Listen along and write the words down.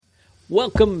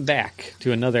Welcome back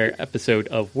to another episode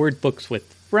of Word Books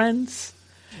with Friends.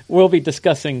 We'll be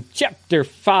discussing Chapter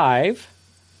 5,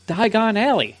 Diagon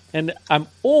Alley. And I'm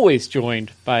always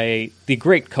joined by the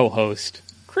great co-host,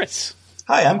 Chris.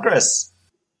 Hi, I'm Chris.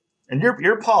 And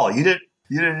you're Paul. You didn't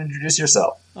introduce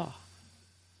yourself. Oh,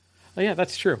 yeah,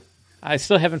 that's true. I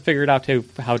still haven't figured out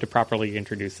how to properly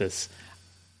introduce this.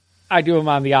 I do them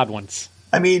on the odd ones.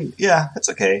 I mean, yeah, it's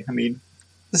okay. I mean,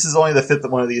 this is only the fifth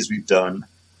one of these we've done.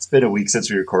 It's been a week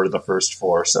since we recorded the first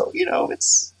four, so,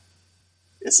 it's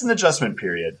an adjustment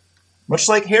period. Much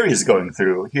like Harry is going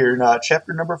through here in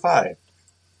chapter number 5.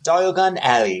 Diagon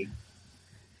Alley.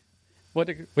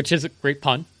 Which is a great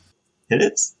pun. It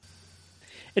is.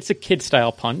 It's a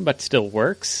kid-style pun, but still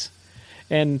works.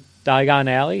 And Diagon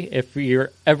Alley, if you're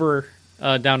ever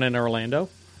down in Orlando,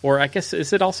 or I guess,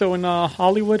 is it also in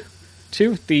Hollywood,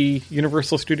 too? The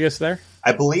Universal Studios there?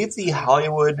 I believe the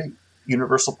Hollywood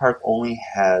Universal Park only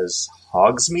has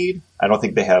Hogsmeade. I don't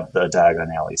think they have the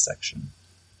Diagon Alley section.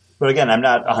 But again, I'm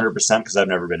not 100% because I've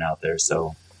never been out there,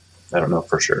 so I don't know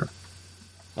for sure.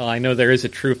 Well, I know there is a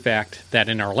true fact that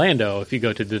in Orlando, if you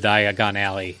go to the Diagon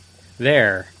Alley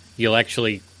there, you'll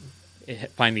actually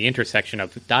find the intersection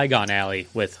of Diagon Alley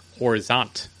with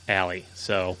Horizont Alley.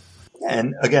 So,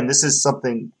 and again, this is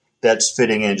something that's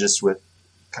fitting in just with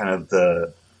kind of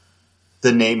the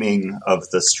naming of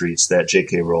the streets that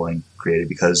J.K. Rowling created,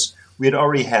 because we had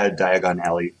already had Diagon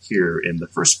Alley here in the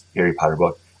first Harry Potter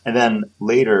book, and then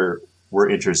later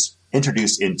we're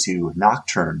introduced into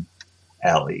Nocturne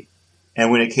Alley.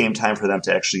 And when it came time for them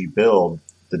to actually build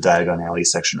the Diagon Alley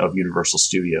section of Universal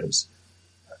Studios,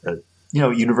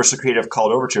 Universal Creative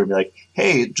called over to her and be like,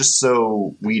 hey, just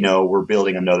so we know, we're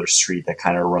building another street that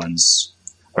kind of runs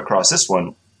across this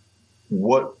one.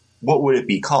 What would it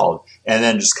be called? And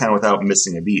then just kind of without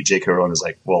missing a beat, J.K. Rowling is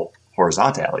like, well,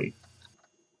 Horizont Alley.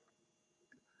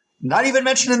 Not even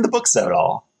mentioned in the books at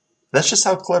all. That's just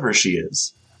how clever she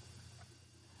is.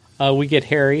 We get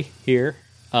Harry here,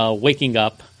 waking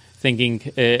up, thinking,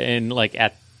 and like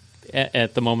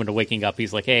at the moment of waking up,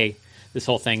 he's like, hey, this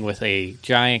whole thing with a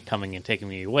giant coming and taking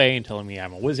me away and telling me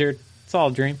I'm a wizard, it's all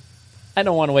a dream. I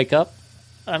don't want to wake up.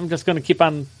 I'm just going to keep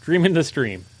on dreaming this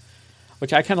dream,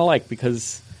 which I kind of like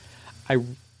because I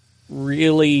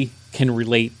really can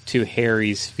relate to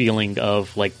Harry's feeling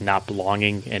of like not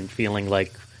belonging and feeling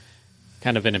like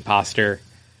kind of an imposter,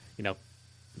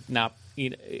 not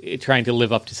trying to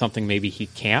live up to something maybe he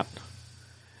can't.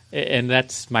 And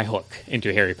that's my hook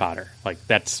into Harry Potter. Like,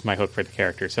 that's my hook for the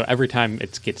character. So every time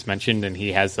it gets mentioned and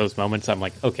he has those moments, I'm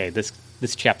like, okay, this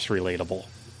chap's relatable.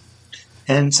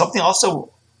 And something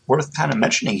also worth kind of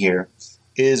mentioning here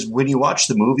is when you watch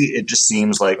the movie, it just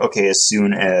seems like, okay, as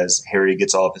soon as Harry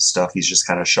gets all of his stuff, he's just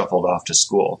kind of shuffled off to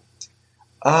school.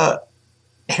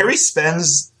 Harry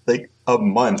spends like a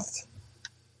month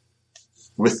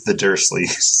with the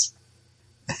Dursleys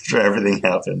after everything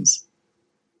happens,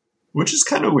 which is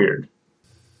kind of weird.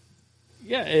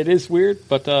 Yeah, it is weird,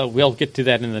 but we'll get to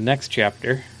that in the next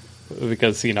chapter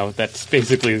because, that's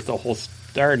basically the whole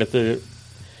start of the...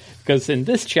 Because in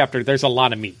this chapter, there's a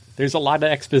lot of meat. There's a lot of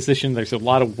exposition. There's a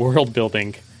lot of world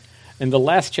building. In the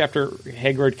last chapter,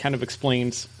 Hagrid kind of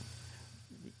explains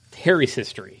Harry's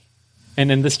history.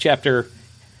 And in this chapter,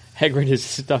 Hagrid is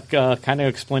stuck kind of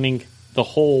explaining the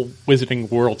whole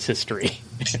Wizarding world's history.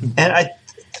 And I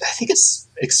think it's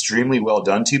extremely well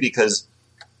done, too, because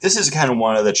this is kind of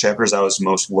one of the chapters I was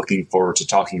most looking forward to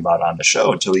talking about on the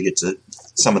show until we get to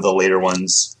some of the later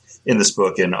ones in this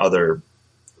book and other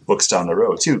books down the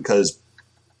road, too, because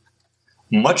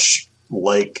much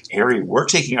like Harry, we're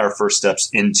taking our first steps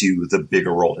into the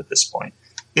bigger world at this point.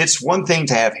 It's one thing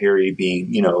to have Harry being,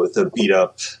 the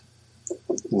beat-up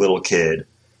little kid,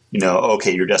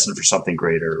 okay, you're destined for something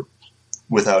greater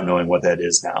without knowing what that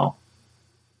is now.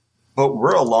 But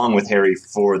we're along with Harry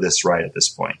for this ride at this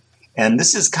point. And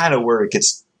this is kind of where it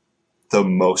gets the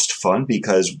most fun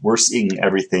because we're seeing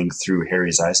everything through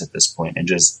Harry's eyes at this point and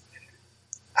just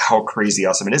how crazy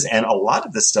awesome it is. And a lot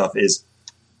of this stuff is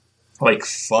like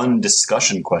fun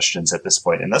discussion questions at this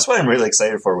point. And that's what I'm really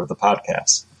excited for with the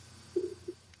podcast.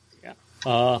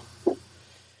 Yeah.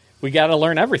 We got to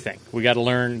learn everything. We got to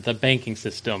learn the banking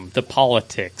system, the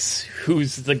politics,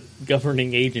 who's the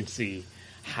governing agency,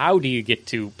 how do you get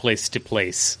to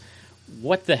place?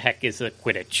 What the heck is a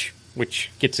Quidditch?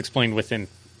 Which gets explained within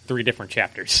 3 different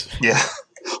chapters. Yeah.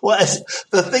 Well,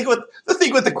 the thing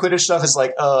with the Quidditch stuff is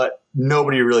like,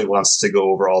 nobody really wants to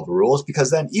go over all the rules because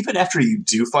then even after you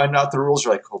do find out the rules,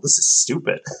 you're like, oh, this is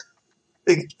stupid.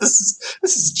 This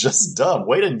is just dumb.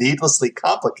 Way to needlessly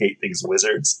complicate things,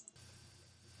 wizards.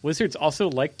 Wizards also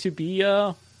like to be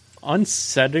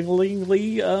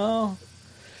unsettlingly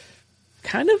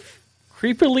kind of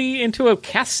creepily into a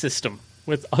caste system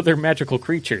with other magical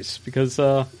creatures, because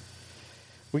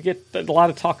we get a lot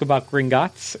of talk about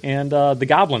Gringotts and the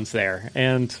goblins there,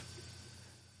 and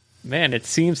man, it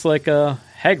seems like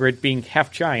Hagrid, being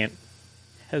half giant,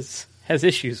 has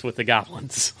issues with the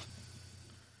goblins.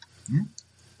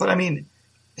 But I mean,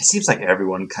 it seems like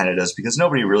everyone kind of does, because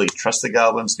nobody really trusts the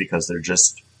goblins because they're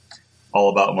just all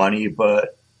about money,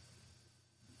 but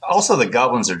also the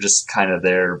goblins are just kind of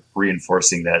there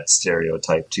reinforcing that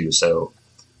stereotype too. So,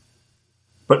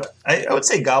 but I would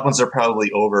say goblins are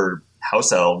probably over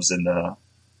house elves in the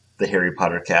Harry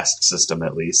Potter caste system,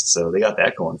 at least. So they got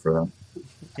that going for them.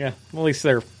 Yeah, well, at least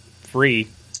they're free.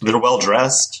 They're well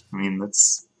dressed. I mean,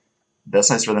 that's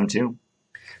nice for them too.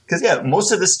 Because yeah,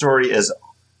 most of this story is,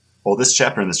 well, this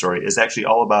chapter in the story is actually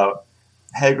all about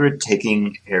Hagrid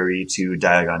taking Harry to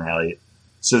Diagon Alley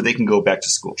so they can go back to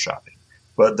school shopping.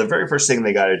 But the very first thing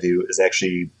they got to do is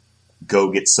actually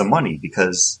go get some money,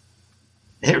 because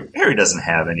Harry doesn't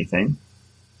have anything.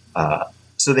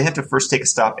 So they have to first take a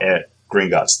stop at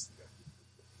Gringotts,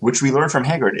 which we learn from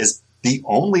Hagrid is the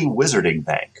only wizarding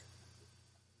bank.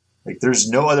 Like, there's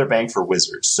no other bank for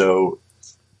wizards, so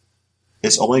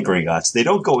it's only Gringotts. They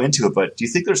don't go into it, but do you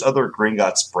think there's other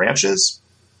Gringotts branches?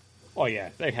 Oh yeah,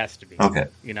 there has to be. Okay.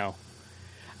 You know,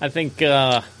 I think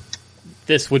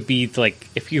this would be like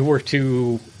if you were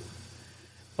to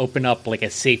open up like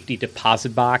a safety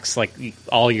deposit box, like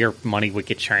all your money would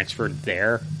get transferred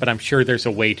there. But I'm sure there's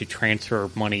a way to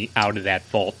transfer money out of that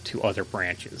vault to other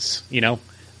branches. You know,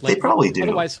 They probably do.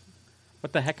 Otherwise,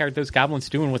 what the heck are those goblins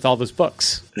doing with all those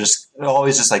books? They're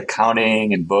always just like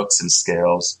counting and books and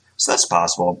scales. So that's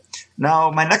possible.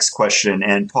 Now, my next question,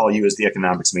 and Paul, you as the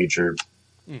economics major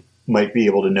might be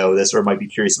able to know this or might be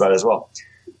curious about it as well.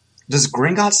 Does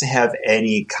Gringotts have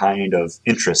any kind of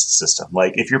interest system?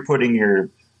 Like, if you're putting your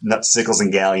nuts, sickles,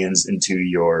 and galleons into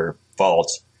your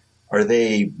vault, are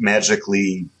they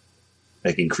magically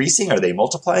like increasing? Are they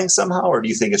multiplying somehow? Or do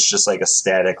you think it's just like a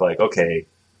static, like, okay,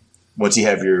 once you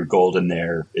have your gold in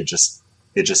there, it just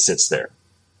sits there?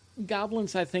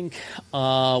 Goblins, I think,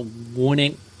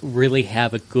 wouldn't really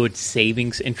have a good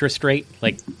savings interest rate.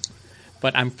 Like,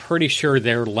 but I'm pretty sure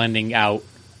they're lending out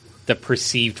the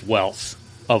perceived wealth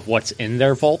of what's in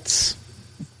their vaults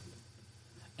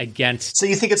against. So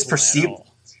you think it's perceived?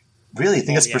 Really? You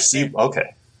think it's yeah, perceived?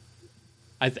 Okay.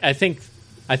 I think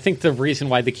the reason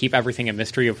why they keep everything a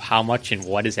mystery of how much and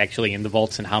what is actually in the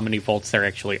vaults and how many vaults there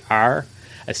actually are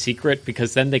a secret,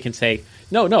 because then they can say,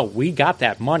 no, we got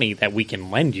that money that we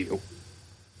can lend you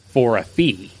for a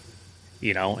fee,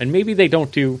 you know. And maybe they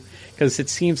don't do, because it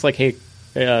seems like, hey,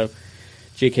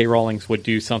 J.K. Rowling would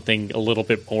do something a little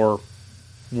bit more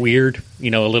weird,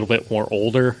 you know, a little bit more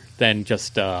older than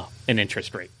just an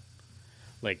interest rate.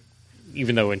 Like,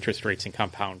 even though interest rates and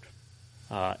compound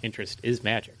interest is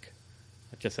magic,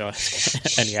 just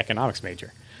any economics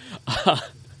major.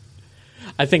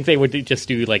 I think they would just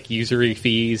do like usury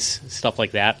fees, stuff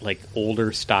like that, like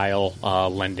older style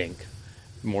lending,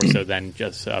 more so than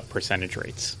just percentage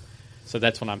rates. So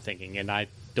that's what I'm thinking, and I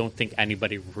don't think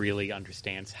anybody really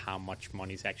understands how much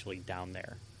money's actually down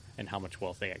there and how much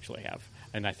wealth they actually have.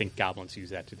 And I think goblins use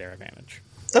that to their advantage.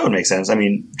 That would make sense. I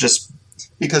mean, just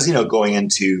because, you know, going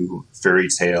into fairy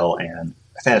tale and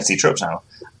fantasy tropes now,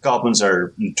 goblins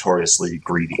are notoriously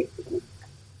greedy.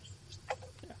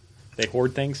 They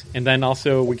hoard things. And then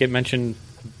also we get mentioned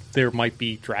there might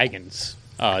be dragons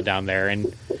down there.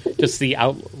 And just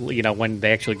when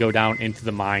they actually go down into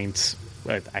the mines,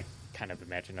 I kind of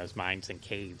imagine those mines and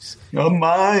caves. A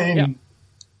mine! Yeah.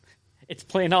 It's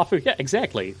playing off of, yeah,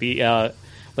 exactly. The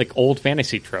like old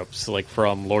fantasy tropes, like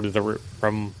from Lord of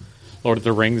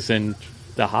the Rings and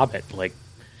The Hobbit, like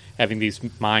having these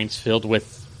mines filled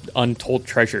with untold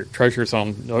treasures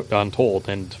untold,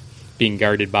 and being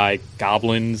guarded by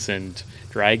goblins and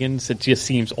dragons. It just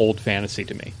seems old fantasy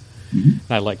to me. Mm-hmm.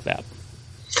 And I like that.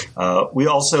 We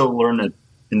also learn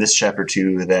in this chapter,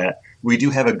 too, that we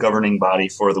do have a governing body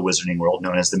for the wizarding world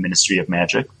known as the Ministry of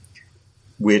Magic,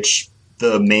 which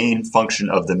the main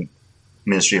function of the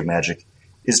Ministry of Magic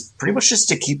is pretty much just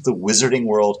to keep the wizarding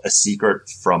world a secret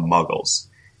from muggles.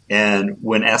 And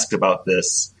when asked about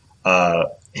this,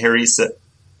 Harry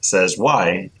says,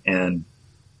 why? And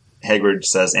Hagrid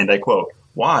says, and I quote,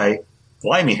 why?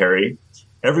 Blimey, Harry.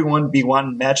 Everyone be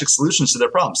wanting magic solutions to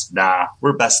their problems. Nah,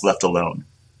 we're best left alone.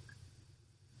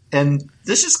 And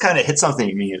this just kind of hit something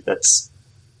in me that's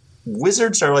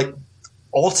wizards are like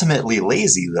ultimately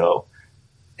lazy, though.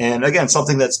 And again,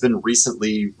 something that's been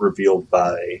recently revealed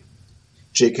by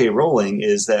J.K. Rowling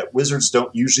is that wizards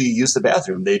don't usually use the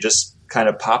bathroom. They just kind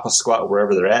of pop a squat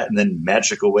wherever they're at and then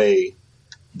magic away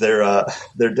their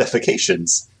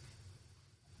defecations.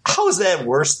 How is that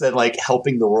worse than like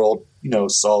helping the world,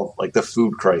 solve like the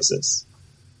food crisis?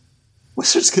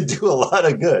 Wizards could do a lot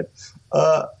of good,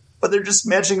 but they're just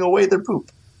matching away their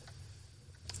poop.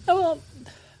 Oh, well,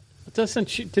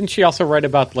 didn't she also write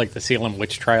about like the Salem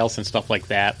witch trials and stuff like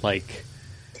that? Like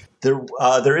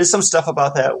there is some stuff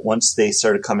about that once they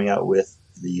started coming out with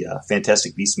the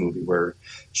Fantastic Beasts movie, where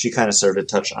she kind of started to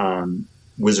touch on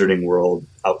Wizarding World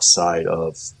outside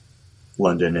of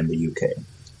London and the UK.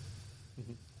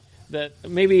 That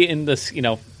maybe in this,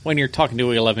 when you're talking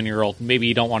to an 11-year-old, maybe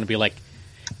you don't want to be like,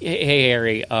 hey,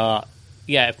 Harry, if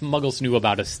Muggles knew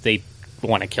about us, they'd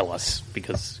want to kill us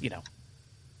because,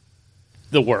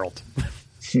 the world.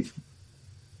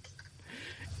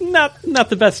 Not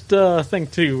the best thing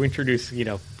to introduce,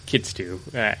 kids to,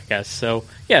 I guess. So,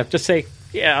 just say,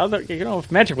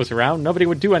 if magic was around, nobody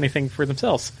would do anything for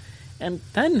themselves. And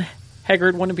then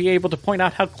Hagrid wouldn't be able to point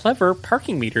out how clever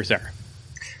parking meters are.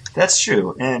 That's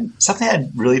true. And something I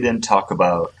really didn't talk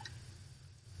about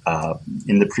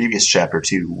in the previous chapter,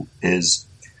 too, is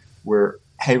where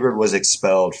Hagrid was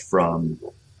expelled from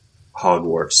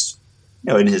Hogwarts,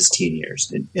 in his teen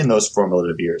years, in those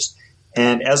formative years.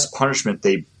 And as punishment,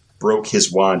 they broke his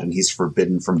wand and he's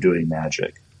forbidden from doing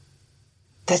magic.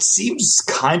 That seems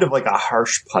kind of like a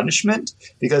harsh punishment,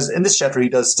 because in this chapter he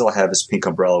does still have his pink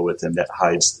umbrella with him that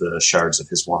hides the shards of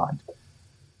his wand.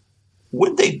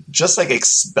 Wouldn't they just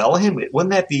expel him?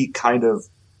 Wouldn't that be kind of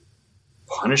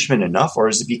punishment enough? Or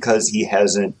is it because he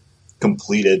hasn't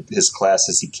completed his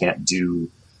classes, he can't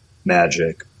do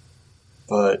magic?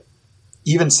 But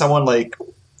even someone like,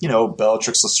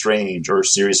 Bellatrix Lestrange or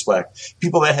Sirius Black,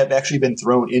 people that have actually been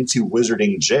thrown into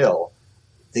wizarding jail,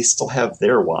 they still have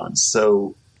their wands.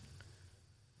 So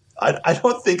I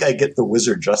don't think I get the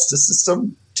wizard justice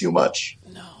system too much.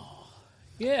 No.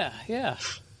 Yeah.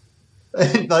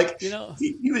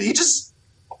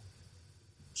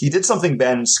 He did something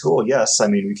bad in school. Yes. I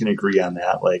mean, we can agree on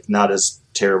that. Not as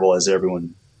terrible as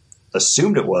everyone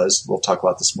assumed it was. We'll talk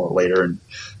about this more later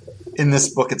in this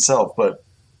book itself, but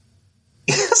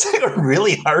it's a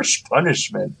really harsh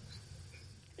punishment.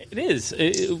 It is.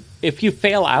 If you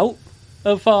fail out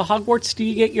of Hogwarts, do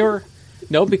you get your...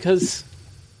 No, because...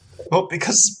 Well,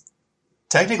 because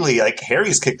technically,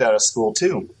 Harry's kicked out of school,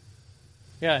 too.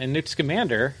 Yeah, and Newt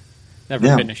Scamander never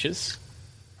finishes.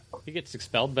 He gets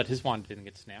expelled, but his wand didn't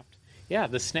get snapped. Yeah,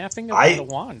 the snapping of the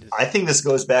wand. I think this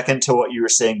goes back into what you were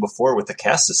saying before with the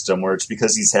caste system, where it's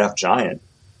because he's half giant.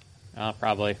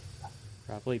 Probably.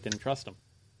 Probably didn't trust him.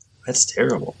 That's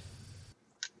terrible.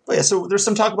 But yeah, so there's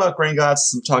some talk about Gringotts,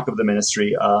 some talk of the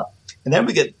Ministry, and then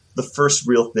we get the first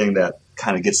real thing that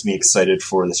kind of gets me excited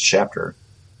for this chapter.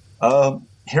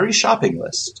 Harry's shopping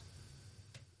list.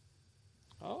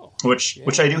 Oh.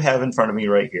 Which I do have in front of me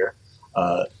right here.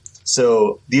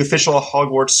 So the official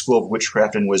Hogwarts School of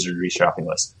Witchcraft and Wizardry shopping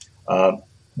list.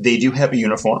 They do have a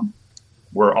uniform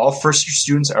where all first-year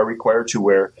students are required to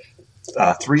wear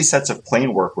 3 sets of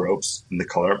plain work robes in the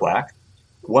color of black,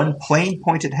 1 plain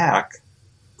pointed hat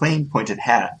in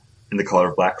the color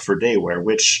of black for day wear,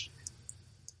 which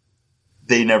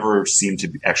they never seem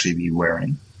to actually be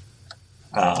wearing.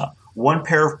 1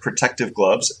 pair of protective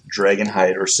gloves, dragon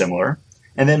hide or similar,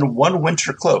 and then 1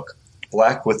 winter cloak,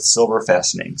 black with silver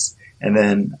fastenings. And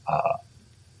then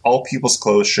all pupils'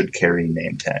 clothes should carry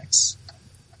name tags.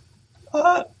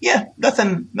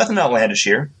 Nothing outlandish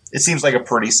here. It seems like a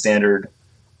pretty standard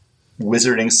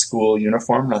wizarding school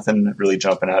uniform. Nothing really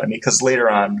jumping out at me. Because later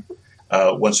on,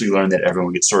 once we learn that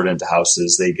everyone gets sorted into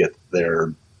houses, they get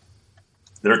their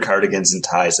cardigans and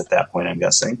ties at that point, I'm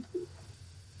guessing.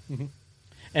 Mm-hmm.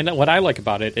 And what I like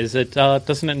about it is it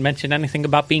doesn't mention anything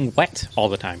about being wet all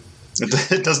the time.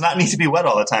 It does not need to be wet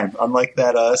all the time, unlike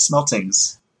that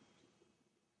Smeltings.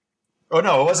 Oh,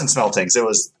 no, it wasn't Smeltings. It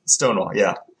was Stonewall,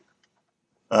 yeah.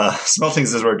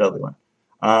 Smeltings is our Dudley one.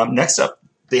 Next up,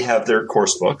 they have their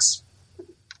course books.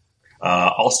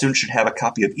 All students should have a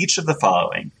copy of each of the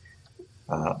following.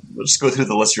 We'll just go through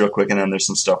the list real quick, and then there's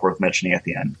some stuff worth mentioning at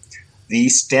the end. The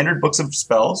Standard Books of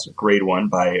Spells, Grade 1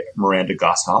 by Miranda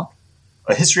Goshawk.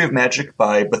 A History of Magic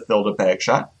by Bathilda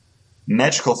Bagshot.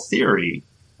 Magical Theory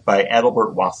by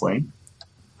Adalbert Waffling.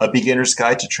 A Beginner's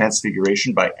Guide to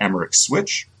Transfiguration by Emmerich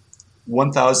Switch.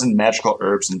 1000 Magical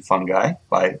Herbs and Fungi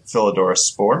by Philodorus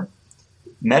Spore.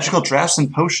 Magical Drafts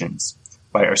and Potions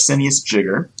by Arsenius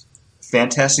Jigger.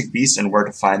 Fantastic Beasts and Where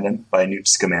to Find Them by Newt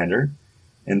Scamander.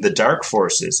 And The Dark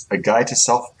Forces, A Guide to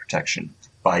Self-Protection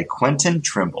by Quentin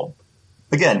Trimble.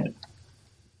 Again,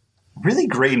 really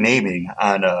great naming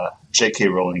on J.K.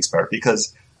 Rowling's part,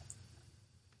 because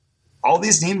all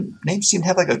these names seem to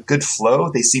have a good flow.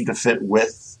 They seem to fit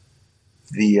with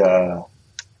the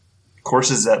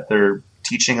courses that they're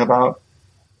teaching about,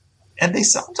 and they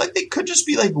sound like they could just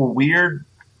be like weird,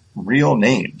 real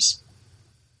names.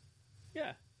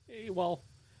 Yeah, well,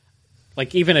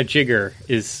 like even a jigger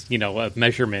is, a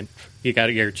measurement. You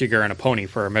got your jigger on a pony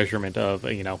for a measurement of,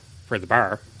 for the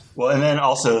bar. Well, and then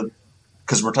also,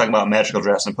 because we're talking about magical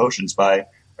drafts and potions by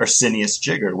Arsenius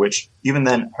Jigger, which even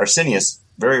then, Arsenius,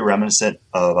 very reminiscent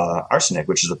of arsenic,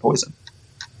 which is a poison.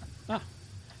 Ah,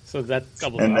 so that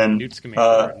doubles and up. then, Newt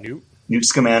Scamander. Newt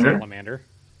Scamander. Salamander.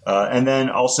 And then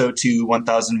also to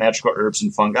 1,000 Magical Herbs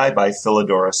and Fungi by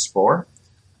Philodora Spore.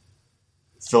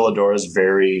 Philodora is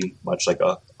very much like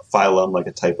a phylum, like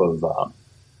a type of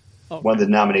one of the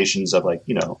denominations of like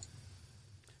Kingdom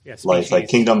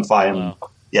Phylum. Wow.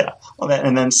 Yeah.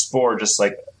 And then Spore, just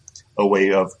like a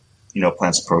way of,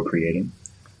 plants procreating.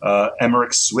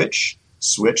 Emmerich Switch,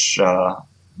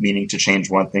 meaning to change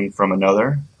one thing from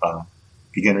another.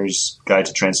 Beginner's Guide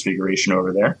to Transfiguration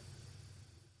over there.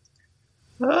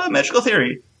 Magical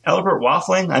Theory. Albert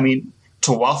Waffling. I mean,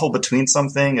 to waffle between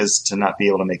something is to not be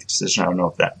able to make a decision. I don't know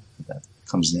if that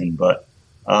comes in, but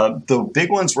the big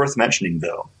ones worth mentioning,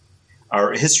 though,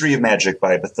 are History of Magic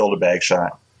by Bathilda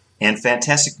Bagshot and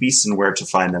Fantastic Beasts and Where to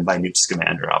Find Them by Newt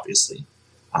Scamander, obviously.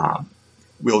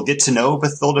 We'll get to know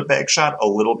Bathilda Bagshot a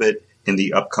little bit in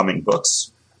the upcoming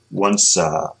books once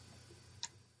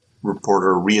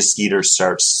reporter Rhea Skeeter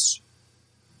starts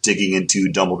digging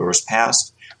into Dumbledore's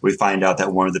past. We find out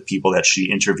that one of the people that she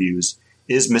interviews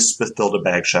is Miss Bathilda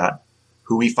Bagshot,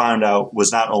 who we found out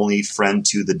was not only friend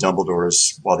to the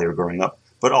Dumbledores while they were growing up,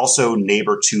 but also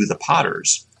neighbor to the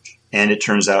Potters. And it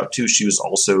turns out, too, she was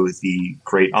also the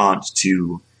great aunt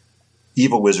to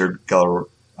evil wizard Gellert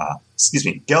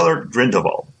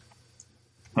Grindelwald.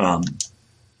 And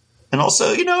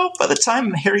also, by the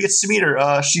time Harry gets to meet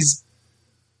her, she's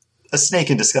a snake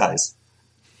in disguise.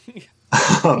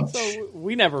 So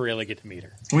we never really get to meet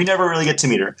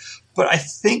her. But I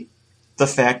think the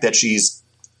fact that she's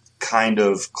kind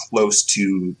of close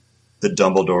to the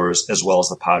Dumbledores as well as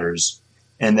the Potters,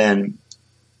 and then,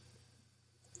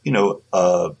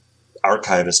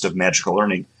 archivist of magical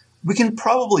learning, we can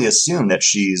probably assume that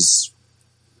she's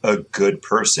a good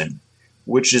person,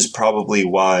 which is probably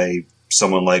why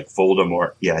someone like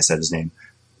Voldemort, I said his name,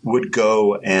 would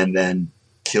go and then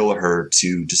kill her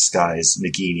to disguise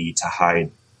Nagini to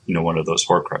hide, one of those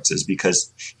Horcruxes,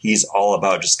 because he's all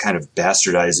about just kind of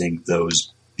bastardizing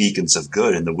those beacons of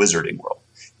good in the wizarding world.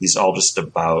 He's all just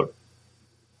about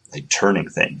like turning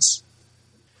things.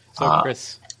 So,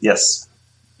 Chris. Yes.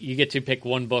 You get to pick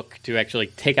one book to actually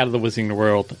take out of the wizarding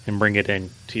world and bring it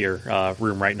into your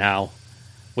room right now.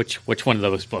 Which one of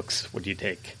those books would you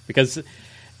take? Because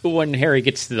when Harry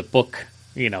gets to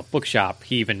the bookshop,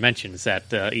 he even mentions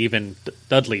that even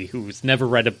Dudley, who's never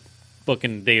read a book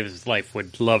in a day of his life,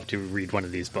 would love to read one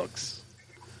of these books.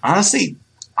 Honestly,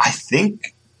 I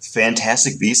think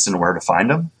Fantastic Beasts and Where to Find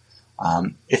Them.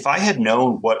 If I had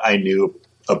known what I knew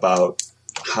about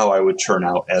how I would turn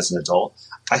out as an adult,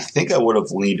 I think I would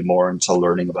have leaned more into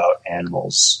learning about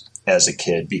animals as a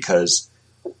kid, because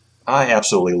I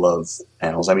absolutely love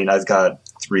animals. I mean, I've got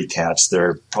 3 cats.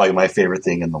 They're probably my favorite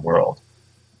thing in the world.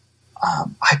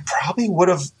 I probably would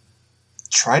have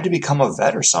tried to become a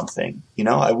vet or something.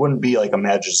 I wouldn't be like a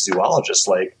magic zoologist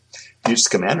like Newt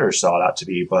Scamander sought out to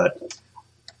be, but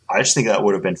I just think that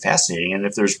would have been fascinating. And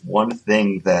if there's one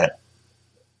thing that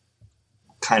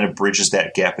kind of bridges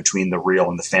that gap between the real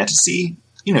and the fantasy,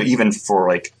 even for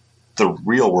like the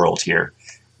real world here,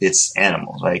 it's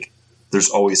animals. Like, there's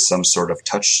always some sort of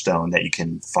touchstone that you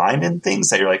can find in things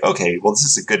that you're like, okay, well, this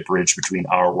is a good bridge between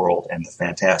our world and the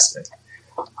fantastic.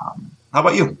 How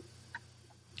about you?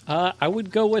 I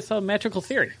would go with Magical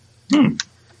Theory.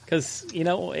 Because,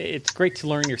 it's great to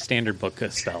learn your standard book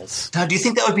of spells. Now, do you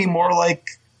think that would be more like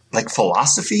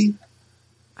philosophy?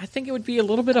 I think it would be a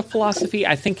little bit of philosophy.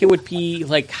 I think it would be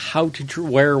like how to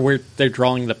where they're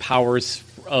drawing the powers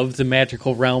of the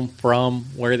magical realm from,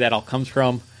 where that all comes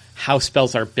from, how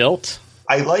spells are built.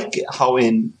 I like how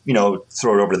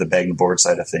throw it over to the bag and board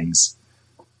side of things.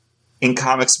 In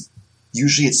comics,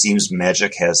 usually it seems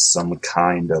magic has some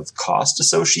kind of cost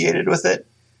associated with it,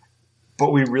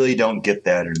 but we really don't get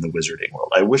that in the wizarding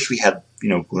world. I wish we had,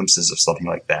 glimpses of something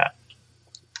like that.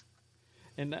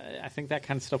 And I think that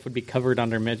kind of stuff would be covered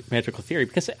under Magical Theory,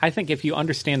 because I think if you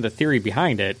understand the theory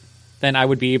behind it, then I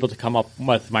would be able to come up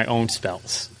with my own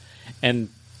spells. And,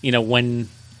 when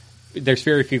there's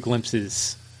very few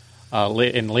glimpses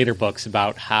in later books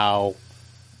about how,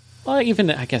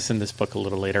 even I guess in this book a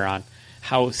little later on,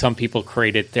 how some people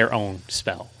created their own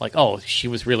spell. Like, she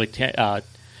was really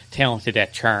talented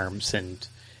at charms, and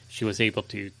she was able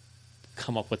to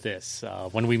come up with this?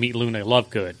 When we meet Luna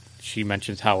Lovegood, she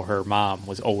mentions how her mom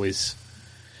was always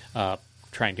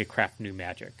trying to craft new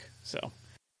magic. So,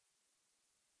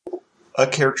 a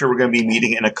character we're going to be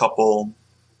meeting in a couple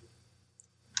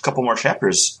more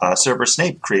chapters. Severus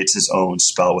Snape creates his own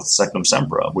spell with Sectum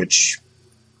Sempra, which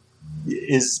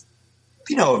is,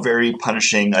 a very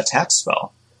punishing attack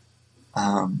spell.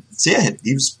 So yeah,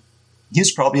 he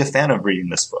was probably a fan of reading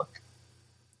this book.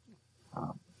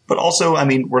 But also,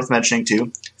 worth mentioning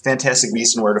too, Fantastic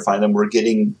Beasts and Where to Find Them. We're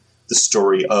getting the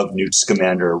story of Newt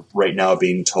Scamander right now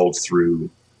being told through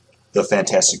the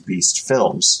Fantastic Beast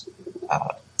films,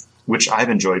 which I've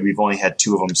enjoyed. We've only had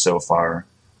 2 of them so far.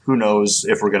 Who knows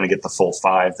if we're going to get the full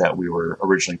 5 that we were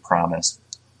originally promised,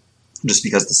 just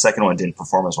because the second one didn't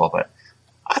perform as well. But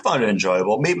I found it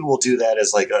enjoyable. Maybe we'll do that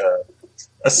as like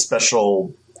a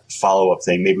special follow-up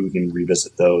thing. Maybe we can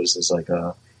revisit those as like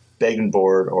a Begging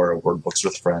Board or a Word Books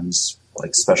with Friends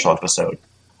like special episode.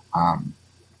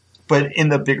 But in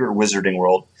the bigger wizarding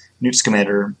world, Newt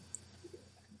Scamander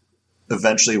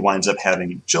eventually winds up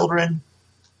having children,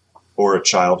 or a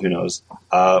child, who knows,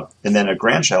 and then a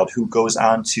grandchild who goes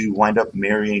on to wind up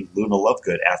marrying Luna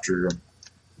Lovegood after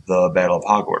the Battle of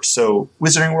Hogwarts. So,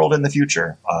 Wizarding World in the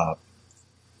future.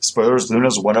 Spoilers,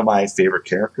 Luna's one of my favorite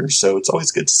characters, so it's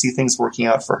always good to see things working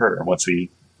out for her once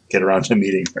we get around to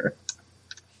meeting her.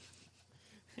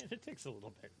 It takes a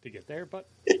little bit to get there, but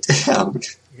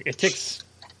It takes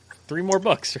 3 more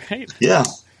books, right? Yeah.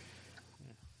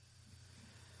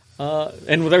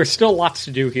 And there's still lots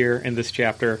to do here in this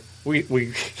chapter. We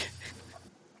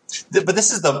But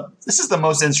this is the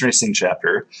most interesting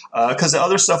chapter, because the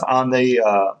other stuff on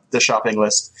the shopping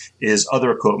list is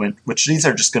other equipment, which these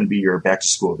are just going to be your back to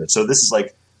school bits. So this is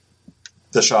like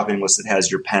the shopping list that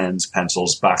has your pens,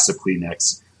 pencils, box of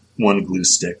Kleenex, 1 glue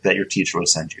stick that your teacher will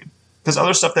send you. Because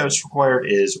other stuff that was required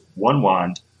is 1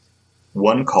 wand,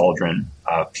 1 cauldron,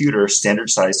 pewter standard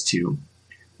size 2,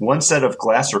 1 set of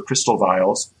glass or crystal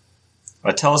vials,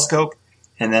 a telescope,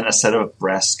 and then a set of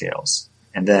brass scales.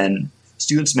 And then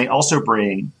students may also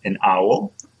bring an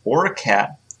owl, or a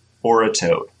cat, or a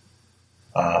toad.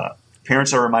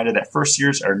 Parents are reminded that first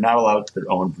years are not allowed their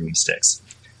own broomsticks.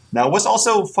 Now, what's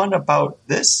also fun about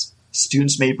this,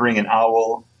 students may bring an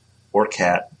owl, or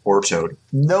cat, or toad.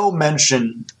 No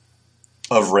mention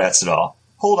of rats at all.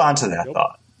 Hold on to that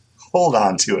thought. Hold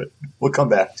on to it. We'll come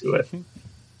back to it.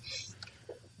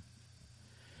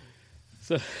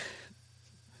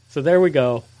 So there we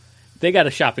go. They got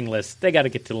a shopping list. They got to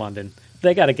get to London.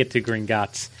 They got to get to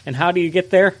Gringotts. And how do you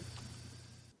get there?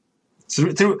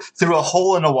 Through a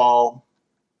hole in a wall.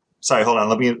 Sorry, hold on.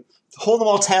 Hole in the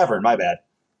wall tavern. My bad.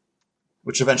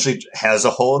 Which eventually has a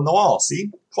hole in the wall.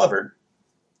 See, clever.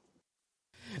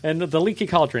 And the Leaky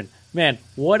Cauldron. Man,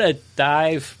 what a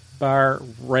dive bar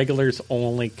regulars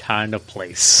only kind of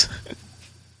place.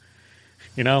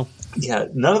 Yeah,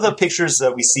 none of the pictures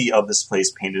that we see of this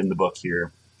place painted in the book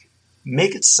here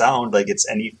make it sound like it's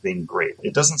anything great.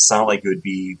 It doesn't sound like it would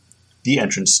be the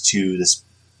entrance to this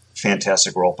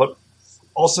fantastic world, but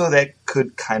also that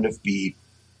could kind of be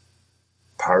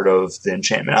part of the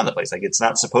enchantment on the place. Like, it's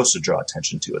not supposed to draw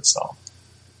attention to itself.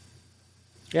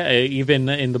 Yeah, even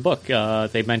in the book,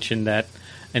 they mentioned that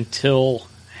until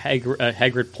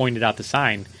Hagrid pointed out the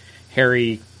sign,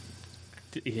 Harry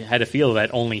had a feel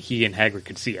that only he and Hagrid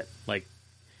could see it. Like,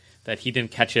 that he didn't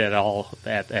catch it at all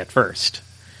at first.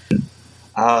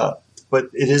 But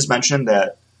it is mentioned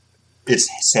that it's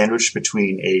sandwiched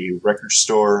between a record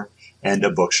store and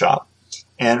a bookshop.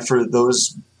 And for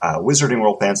those Wizarding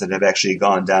World fans that have actually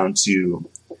gone down to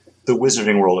the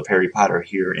Wizarding World of Harry Potter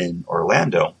here in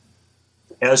Orlando,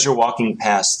 as you're walking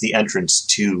past the entrance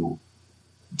to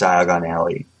Diagon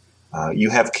Alley, you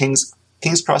have King's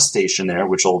Cross Station there,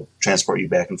 which will transport you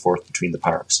back and forth between the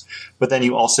parks. But then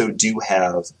you also do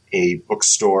have a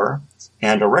bookstore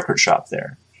and a record shop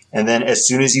there. And then as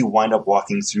soon as you wind up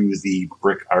walking through the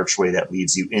brick archway that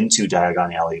leads you into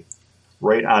Diagon Alley,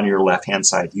 right on your left-hand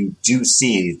side, you do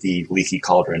see the Leaky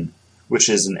Cauldron, which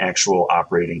is an actual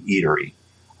operating eatery.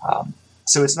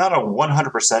 So it's not a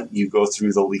 100% you go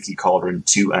through the Leaky Cauldron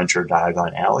to enter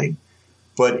Diagon Alley,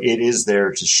 but it is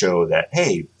there to show that,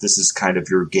 hey, this is kind of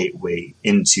your gateway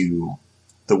into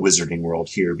the Wizarding World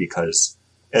here, because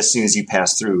as soon as you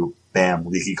pass through, bam,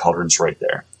 Leaky Cauldron's right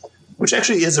there. Which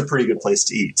actually is a pretty good place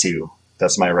to eat, too.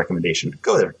 That's my recommendation.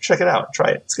 Go there. Check it out.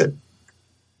 Try it. It's good.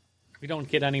 We don't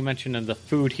get any mention of the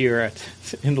food here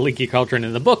in the Leaky Cauldron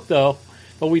in the book, though.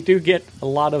 But we do get a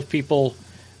lot of people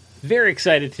very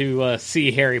excited to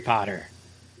see Harry Potter.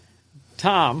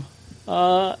 Tom,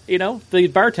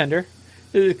 the bartender,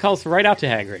 calls right out to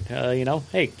Hagrid.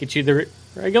 Hey, get you the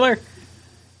regular?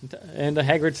 And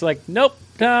Hagrid's like, nope,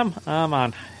 Tom, I'm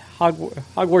on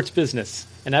Hogwarts business.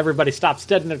 And everybody stops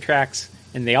dead in their tracks,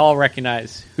 and they all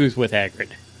recognize who's with Hagrid.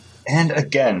 And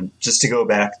again, just to go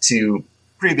back to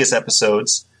previous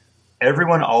episodes,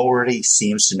 everyone already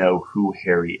seems to know who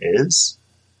Harry is.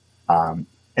 And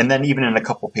then even in a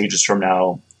couple pages from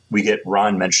now, we get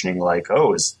Ron mentioning like,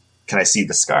 can I see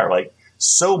the scar? Like,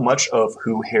 so much of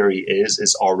who Harry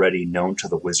is already known to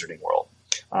the wizarding world.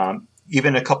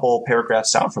 Even a couple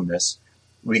paragraphs down from this,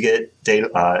 we get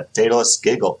Daedalus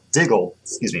Diggle,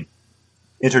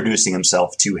 introducing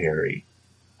himself to Harry.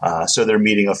 So they're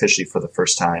meeting officially for the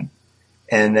first time.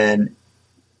 And then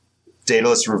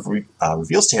Daedalus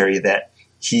reveals to Harry that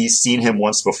he's seen him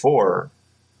once before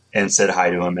and said hi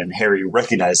to him, and Harry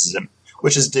recognizes him,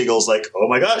 which is Diggle's like, oh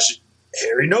my gosh,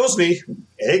 Harry knows me.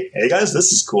 Hey guys,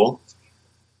 this is cool.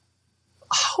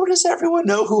 How does everyone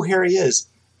know who Harry is?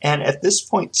 And at this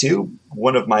point, too,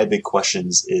 one of my big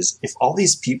questions is if all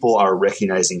these people are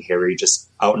recognizing Harry just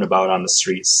out and about on the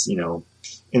streets,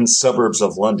 in suburbs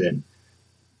of London,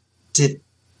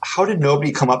 how did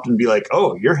nobody come up and be like,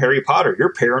 oh, you're Harry Potter.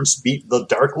 Your parents beat the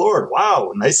Dark Lord.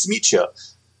 Wow, nice to meet you.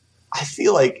 I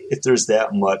feel like if there's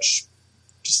that much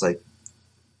just like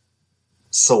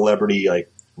celebrity like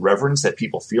reverence that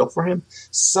people feel for him,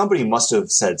 somebody must have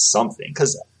said something.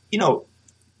 Because,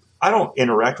 I don't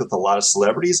interact with a lot of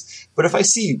celebrities, but if I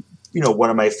see,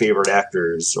 one of my favorite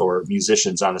actors or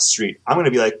musicians on the street, I'm going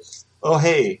to be like, oh,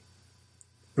 hey,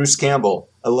 Bruce Campbell,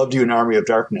 I loved you in Army of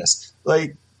Darkness.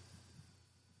 Like,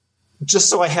 just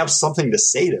so I have something to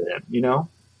say to them,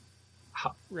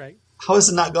 Right. How has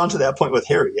it not gone to that point with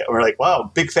Harry yet? We're like,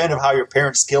 wow, big fan of how your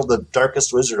parents killed the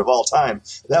darkest wizard of all time.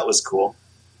 That was cool.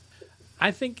 I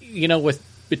think, with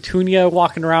Petunia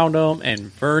walking around him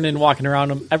and Vernon walking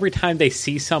around him, every time they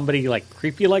see somebody like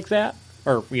creepy like that,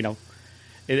 or,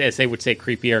 as they would say,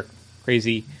 creepy or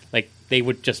crazy, like they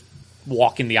would just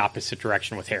walk in the opposite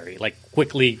direction with Harry, like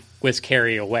quickly whisk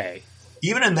Harry away.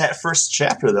 Even in that first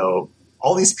chapter, though,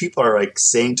 all these people are like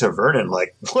saying to Vernon,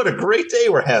 like, what a great day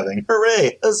we're having.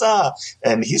 Hooray, huzzah.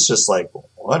 And he's just like,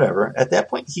 whatever. At that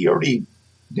point, he already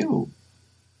knew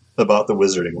about the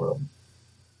wizarding world.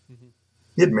 Mm-hmm.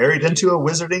 He had married into a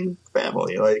wizarding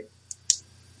family.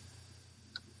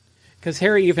 Because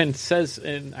Harry even says,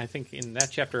 I think in that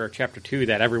chapter or chapter 2,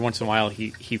 that every once in a while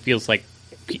he feels like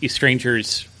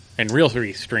strangers and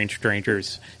really strange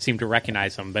strangers seem to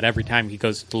recognize him. But every time he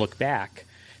goes to look back,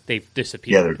 they've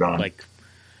disappeared. Yeah, they're gone.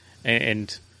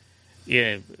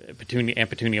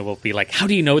 Petunia will be like, "How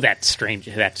do you know that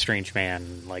strange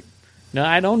man?" Like, no,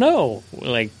 I don't know.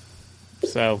 Like,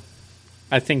 so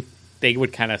I think they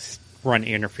would kind of run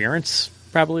interference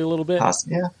probably a little bit.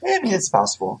 Yeah, I mean it's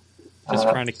possible. Just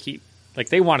trying to keep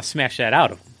they want to smash that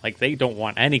out of him. Like they don't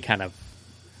want any kind of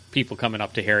people coming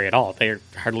up to Harry at all. They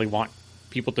hardly want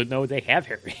people to know they have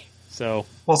Harry. So,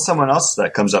 well, someone else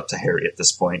that comes up to Harry at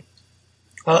this point.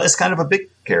 It's kind of a big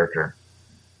character.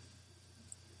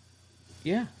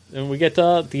 Yeah, and we get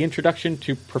the introduction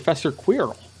to Professor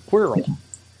Quirrell.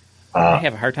 I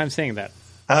have a hard time saying that.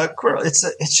 Quirrell,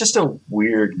 it's just a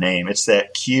weird name. It's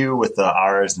that Q with the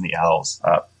R's and the L's.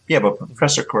 But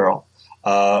Professor Quirrell,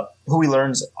 who we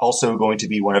learn is also going to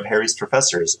be one of Harry's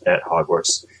professors at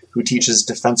Hogwarts, who teaches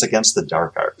defense against the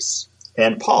dark arts.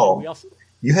 And Paul,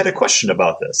 you had a question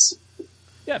about this.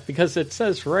 Yeah, because it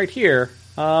says right here,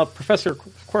 Professor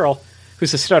Quirrell,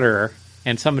 who's a stutterer,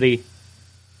 and somebody,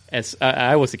 as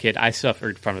I was a kid, I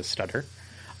suffered from a stutter.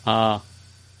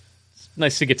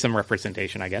 Nice to get some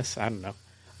representation, I guess. I don't know.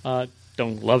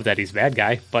 Don't love that he's a bad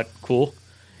guy, but cool.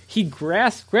 He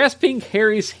grasping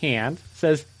Harry's hand,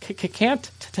 says,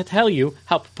 "Can't tell you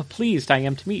how pleased I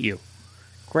am to meet you."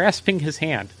 Grasping his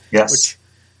hand, yes, which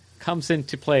comes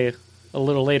into play a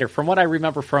little later, from what I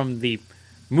remember from the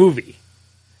movie.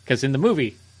 Because in the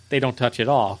movie, they don't touch it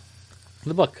all. In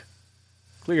the book,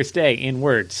 clear as day, in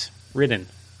words, written,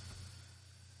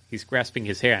 he's grasping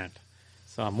his hand.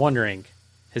 So I'm wondering,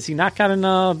 has he not gotten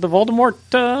the Voldemort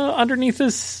underneath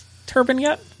his turban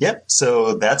yet? Yep,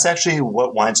 so that's actually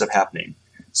what winds up happening.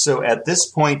 So at this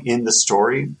point in the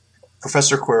story,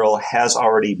 Professor Quirrell has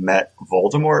already met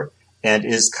Voldemort and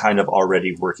is kind of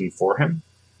already working for him.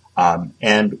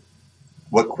 And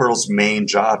what Quirrell's main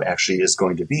job actually is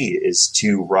going to be is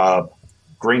to rob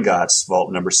Gringotts vault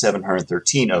number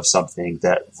 713 of something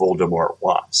that Voldemort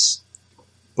wants.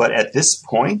 But at this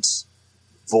point,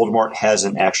 Voldemort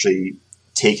hasn't actually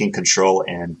taken control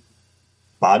and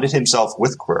bonded himself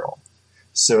with Quirrell.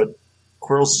 So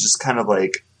Quirrell's just kind of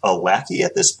like a lackey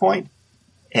at this point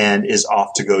and is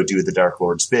off to go do the Dark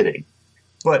Lord's bidding.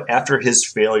 But after his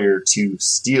failure to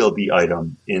steal the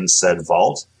item in said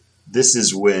vault, this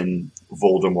is when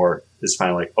Voldemort is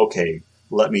finally like, okay,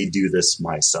 let me do this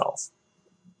myself.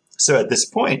 So at this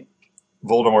point,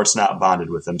 Voldemort's not bonded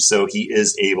with him, so he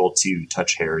is able to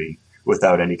touch Harry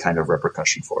without any kind of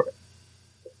repercussion for it.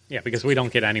 Yeah, because we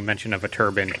don't get any mention of a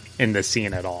turban in this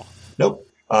scene at all. Nope.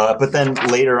 But then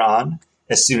later on,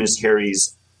 as soon as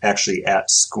Harry's actually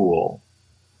at school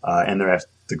and they're at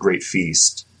the Great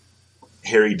Feast,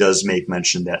 Harry does make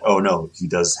mention that, oh no, he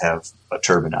does have a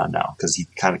turban on now because he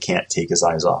kind of can't take his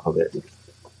eyes off of it.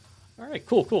 All right,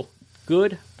 cool.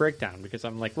 Good breakdown, because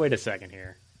I'm like, wait a second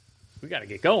here. We got to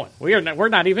get going. We're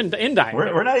not even in Diagon.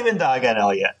 We're not even Diagon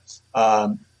Alley yet.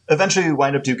 Eventually, we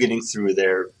wind up getting through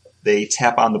there. They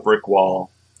tap on the brick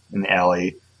wall in the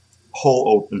alley. Hole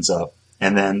opens up,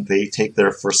 and then they take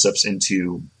their first steps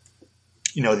into,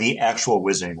 the actual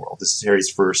wizarding world. This is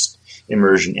Harry's first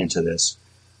immersion into this,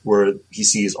 where he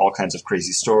sees all kinds of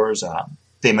crazy stores.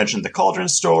 They mentioned the Cauldron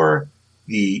Store,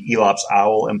 the Elop's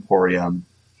Owl Emporium,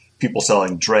 people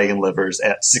selling dragon livers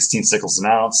at 16 sickles an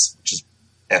ounce, which is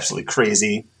absolutely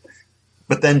crazy.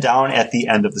 But then down at the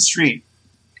end of the street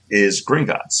is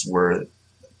Gringotts, where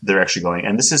they're actually going.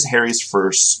 And this is Harry's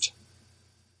first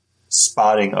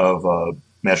spotting of a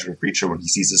magical creature when he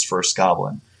sees his first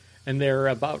goblin. And they're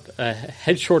about a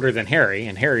head shorter than Harry,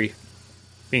 and Harry,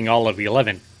 being all of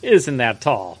 11, isn't that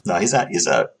tall. No, he's not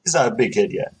a big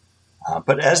kid yet.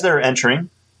 But as they're entering,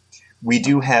 we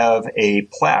do have a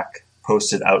plaque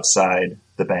posted outside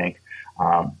the bank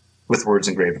with words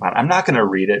engraved upon it. I'm not going to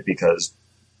read it because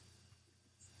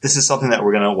this is something that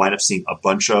we're going to wind up seeing a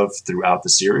bunch of throughout the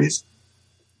series.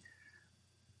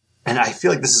 And I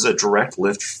feel like this is a direct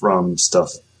lift from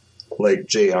stuff like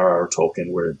J.R.R.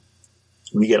 Tolkien, where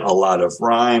we get a lot of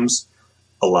rhymes,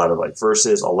 a lot of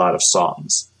verses, a lot of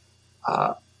songs.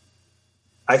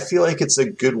 I feel like it's a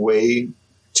good way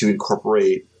to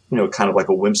incorporate, kind of like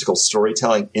a whimsical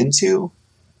storytelling into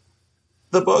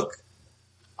the book.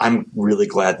 I'm really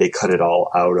glad they cut it all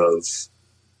out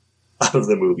of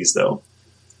the movies, though.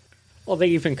 Well, they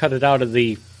even cut it out of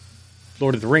the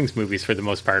Lord of the Rings movies for the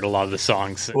most part, a lot of the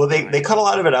songs. Well, they cut a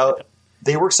lot of it out.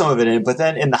 They work some of it in, but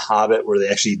then in The Hobbit, where they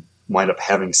actually wind up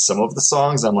having some of the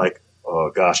songs, I'm like,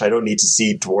 oh gosh, I don't need to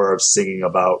see dwarves singing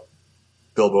about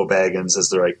Bilbo Baggins as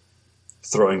they're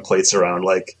throwing plates around.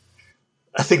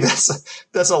 I think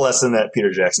that's a lesson that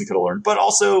Peter Jackson could have learned. But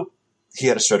also, he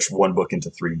had to stretch one book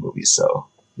into 3 movies, so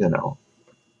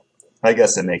I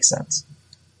guess it makes sense.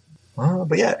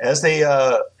 But yeah, as they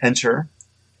enter,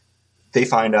 they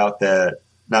find out that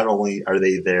not only are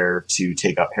they there to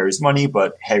take up Harry's money,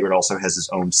 but Hagrid also has his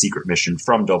own secret mission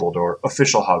from Dumbledore,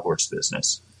 official Hogwarts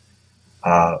business,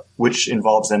 which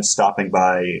involves them stopping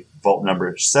by vault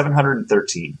number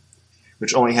 713,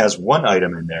 which only has one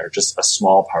item in there, just a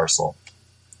small parcel.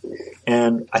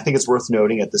 And I think it's worth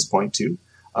noting at this point, too,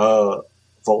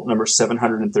 vault number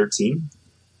 713,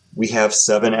 we have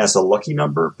 7 as a lucky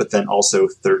number, but then also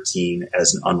 13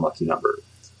 as an unlucky number.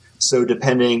 So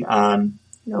depending on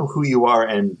who you are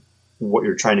and what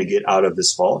you're trying to get out of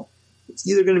this vault, it's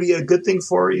either going to be a good thing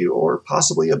for you or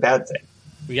possibly a bad thing.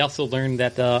 We also learned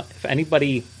that if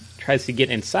anybody tries to get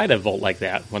inside a vault like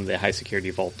that, one of the high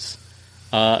security vaults,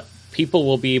 people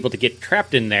will be able to get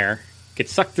trapped in there, get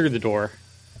sucked through the door,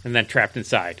 and then trapped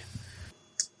inside.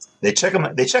 They check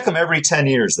them every 10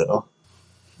 years, though.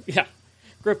 Yeah.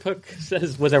 Griphook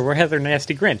says with a rather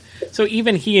nasty grin. So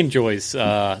even he enjoys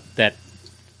that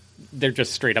they're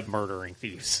just straight up murdering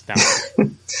thieves now.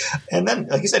 And then,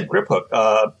 like you said, Griphook.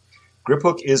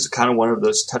 Griphook is kind of one of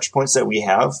those touch points that we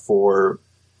have for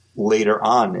later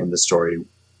on in the story,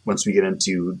 once we get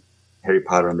into Harry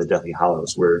Potter and the Deathly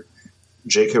Hallows, where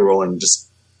J.K. Rowling just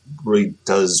really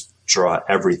does draw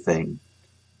everything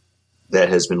that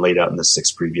has been laid out in the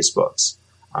 6 previous books.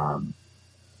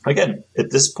 Again,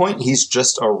 at this point, he's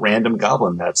just a random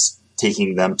goblin that's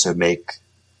taking them to make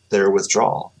their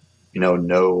withdrawal.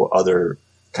 No other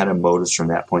kind of motives from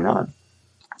that point on.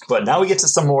 But now we get to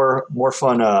some more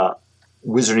fun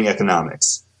wizarding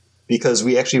economics, because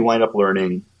we actually wind up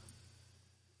learning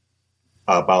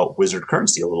about wizard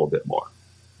currency a little bit more.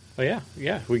 Oh, yeah.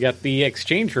 Yeah, we got the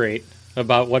exchange rate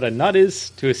about what a nut is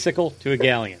to a sickle to a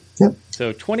galleon. Yep.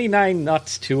 So 29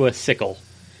 nuts to a sickle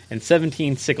and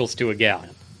 17 sickles to a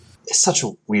galleon. It's such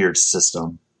a weird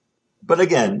system. But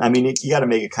again, you got to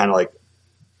make it kind of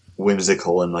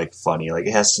whimsical and funny.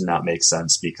 It has to not make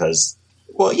sense because,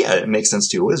 well, yeah, it makes sense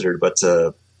to a wizard, but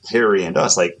to Harry and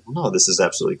us, no, this is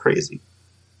absolutely crazy.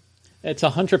 It's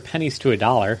 100 pennies to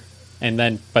 $1, and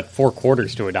then but 4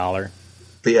 quarters to $1.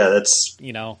 But yeah, that's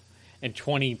and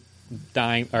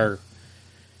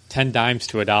 10 dimes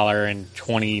to $1 and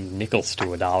 20 nickels to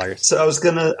 $1. So I was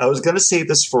gonna save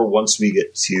this for once we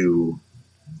get to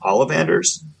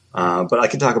Ollivanders, but I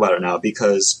can talk about it now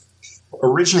because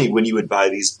originally when you would buy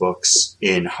these books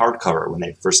in hardcover when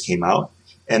they first came out,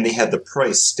 and they had the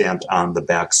price stamped on the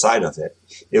back side of it,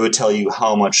 it would tell you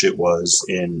how much it was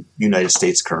in United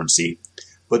States currency,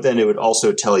 but then it would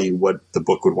also tell you what the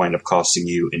book would wind up costing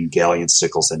you in galleons,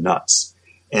 sickles, and nuts.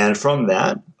 And from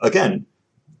that, again,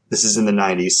 this is in the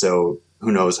 90s, so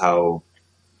who knows how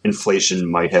inflation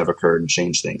might have occurred and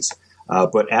changed things.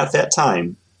 But at that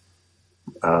time,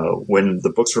 when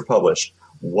the books were published,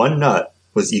 1 nut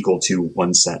was equal to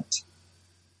 1 cent.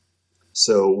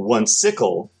 So 1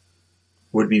 sickle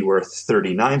would be worth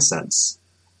 39 cents,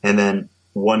 and then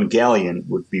 1 galleon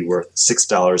would be worth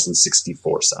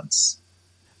 $6.64.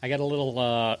 I got a little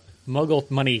Muggle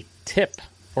money tip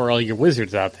for all your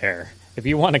wizards out there. If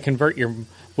you want to convert your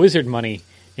wizard money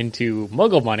into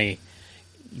Muggle money,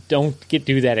 don't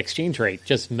do that exchange rate.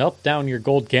 Just melt down your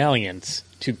gold galleons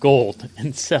to gold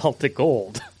and sell to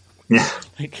gold. Yeah.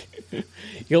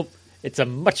 It's a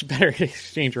much better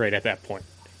exchange rate at that point.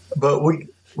 But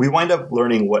we wind up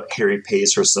learning what Harry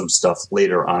pays for some stuff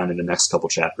later on in the next couple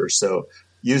chapters. So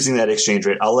using that exchange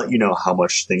rate, I'll let you know how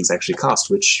much things actually cost,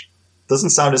 which doesn't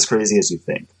sound as crazy as you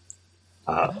think.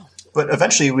 But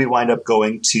eventually we wind up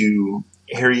going to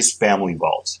Harry's family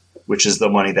vault, which is the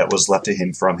money that was left to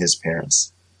him from his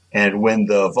parents. And when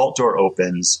the vault door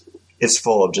opens, it's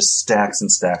full of just stacks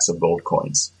and stacks of gold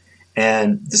coins.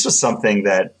 And this was something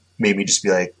that made me just be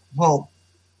like, well,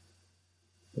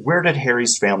 where did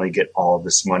Harry's family get all of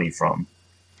this money from?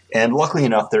 And luckily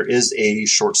enough, there is a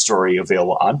short story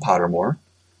available on Pottermore.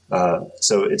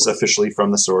 So it's officially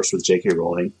from the source with J.K.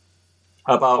 Rowling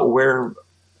about where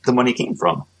the money came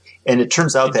from. And it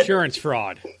turns out insurance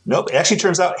fraud. Nope. It actually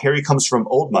turns out Harry comes from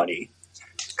old money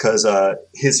because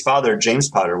his father, James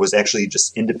Potter, was actually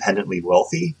just independently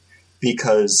wealthy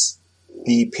because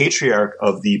the patriarch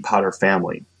of the Potter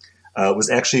family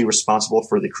was actually responsible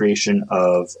for the creation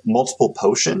of multiple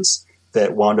potions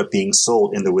that wound up being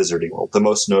sold in the wizarding world. The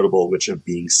most notable which of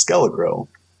being Skelegro,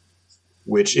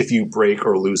 which if you break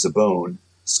or lose a bone,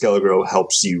 Skelegro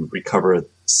helps you recover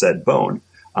said bone.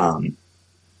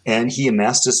 And he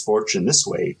amassed his fortune this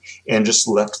way and just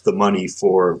left the money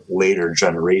for later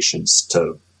generations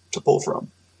to pull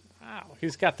from. Wow,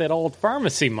 he's got that old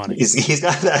pharmacy money. He's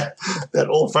got that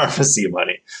old pharmacy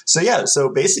money. So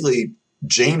basically,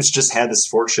 James just had this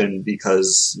fortune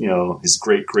because, his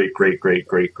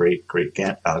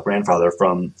great-great-great-great-great-great-grandfather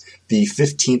from the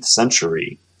 15th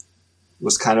century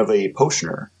was kind of a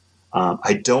potioner.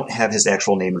 I don't have his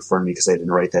actual name in front of me because I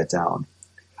didn't write that down.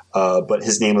 But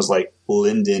his name was like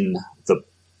Lyndon the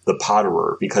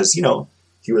Potterer because, he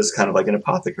was kind of like an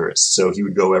apothecarist. So he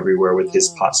would go everywhere with his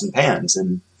pots and pans,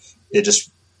 and it just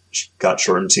got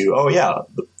shortened to,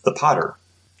 the Potter.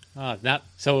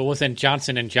 So it wasn't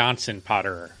Johnson & Johnson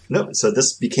Potterer. No, so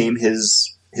this became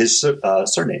his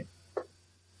surname.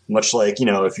 Much like,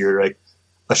 if you're like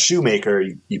a shoemaker,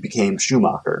 you became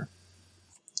Schumacher.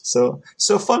 So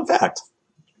fun fact.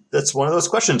 That's one of those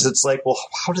questions. It's like, well,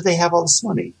 how did they have all this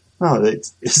money? Oh,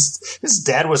 his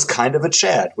dad was kind of a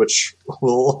Chad, which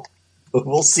we'll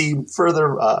see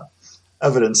further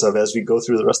evidence of as we go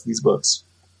through the rest of these books.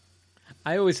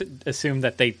 I always assumed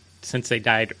that since they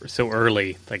died so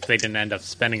early, like they didn't end up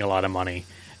spending a lot of money,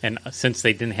 and since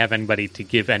they didn't have anybody to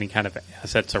give any kind of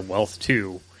assets or wealth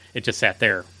to, it just sat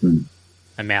there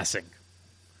amassing,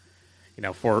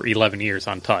 for 11 years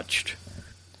untouched.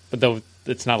 But though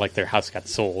it's not like their house got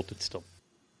sold, it's still...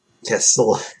 Yeah,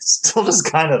 still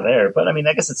just kind of there. But,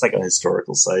 I guess it's like a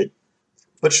historical site.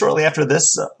 But shortly after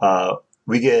this,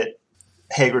 we get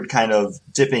Hagrid kind of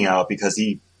dipping out because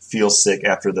he feels sick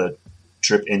after the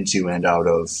trip into and out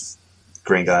of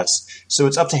Gringotts. So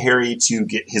it's up to Harry to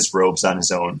get his robes on his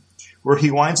own, where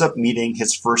he winds up meeting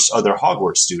his first other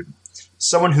Hogwarts student.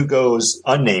 Someone who goes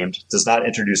unnamed, does not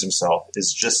introduce himself,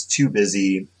 is just too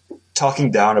busy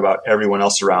talking down about everyone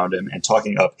else around him and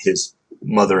talking up his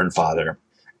mother and father.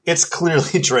 It's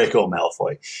clearly Draco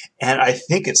Malfoy. And I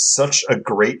think it's such a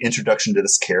great introduction to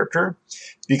this character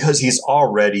because he's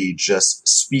already just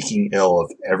speaking ill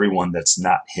of everyone that's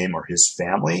not him or his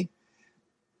family,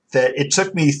 that it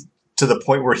took me to the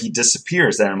point where he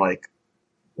disappears. And I'm like,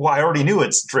 well, I already knew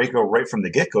it's Draco right from the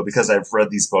get-go because I've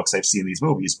read these books, I've seen these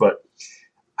movies, but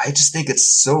I just think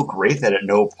it's so great that at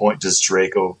no point does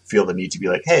Draco feel the need to be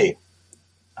like, hey,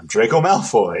 I'm Draco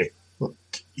Malfoy.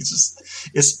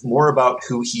 It's more about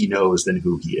who he knows than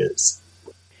who he is.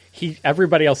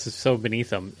 Everybody else is so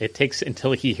beneath him. It takes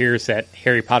until he hears that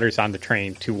Harry Potter's on the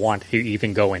train to want to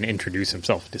even go and introduce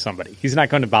himself to somebody. He's not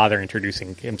going to bother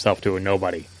introducing himself to a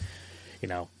nobody,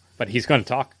 but he's going to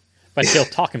talk. But he'll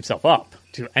talk himself up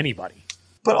to anybody.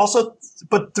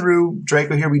 But through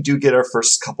Draco here, we do get our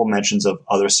first couple mentions of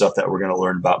other stuff that we're going to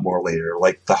learn about more later,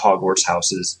 like the Hogwarts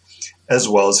houses, as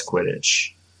well as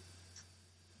Quidditch.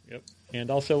 Yep. And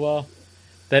also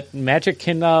that magic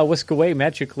can whisk away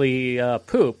magically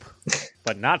poop,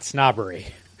 but not snobbery.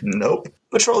 Nope.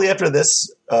 But shortly after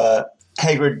this,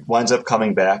 Hagrid winds up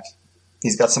coming back.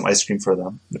 He's got some ice cream for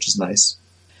them, which is nice.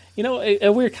 You know,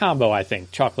 a weird combo, I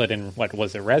think. Chocolate and, what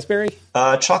was it, raspberry?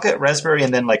 Chocolate, raspberry,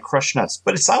 and then, like, crushed nuts.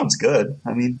 But it sounds good.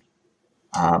 I mean,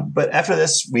 but after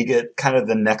this, we get kind of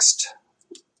the next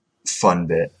fun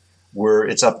bit, where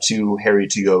it's up to Harry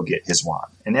to go get his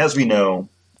wand. And as we know,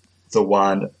 the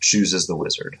wand chooses the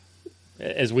wizard.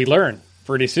 As we learn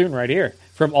pretty soon right here.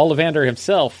 From Ollivander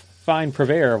himself, fine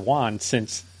purveyor of wands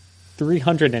since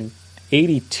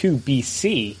 382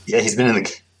 BC. Yeah, he's been in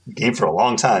the game for a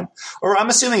long time. Or I'm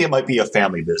assuming it might be a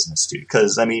family business, too.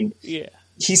 Because, I mean, yeah,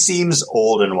 he seems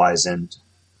old and wizened.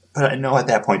 But I know at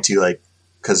that point, too, like,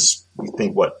 because we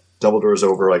think, Dumbledore's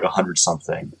over, like,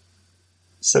 100-something.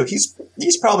 So he's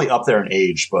probably up there in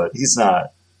age, but he's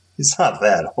not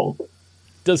that old.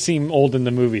 Does seem old in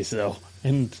the movies, though.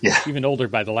 And even older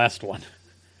by the last one.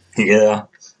 Yeah.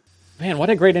 Man, what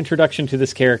a great introduction to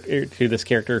this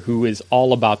character who is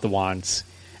all about the wands.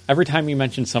 Every time you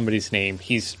mention somebody's name,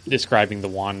 he's describing the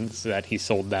wands that he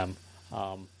sold them.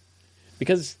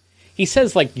 Because he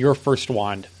says, like, your first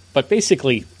wand, but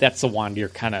basically that's the wand you're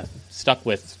kind of stuck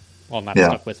with. Well, not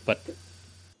stuck with, but...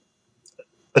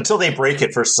 Until they break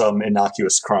it for some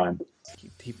innocuous crime.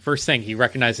 First thing, he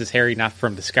recognizes Harry not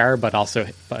from the scar, but also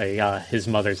by his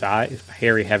mother's eyes.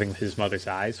 Harry having his mother's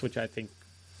eyes, which I think,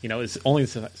 is only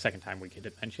the second time we get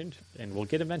it mentioned, and we'll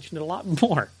get it mentioned a lot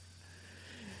more.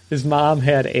 His mom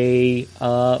had a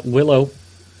willow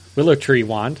tree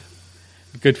wand,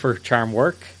 good for charm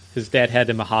work. His dad had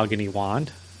a mahogany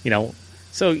wand,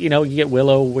 So, you get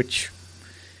willow, which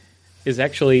is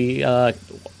actually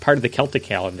part of the Celtic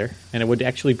calendar, and it would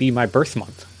actually be my birth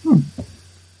month.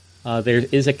 There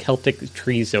is a Celtic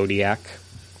tree zodiac,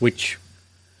 which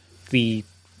the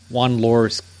wand lore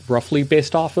is roughly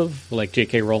based off of. Like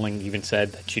J.K. Rowling even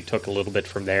said that she took a little bit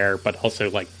from there, but also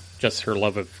like just her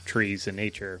love of trees and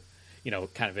nature,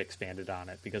 kind of expanded on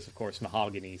it. Because, of course,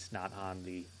 mahogany's not on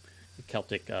the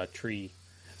Celtic tree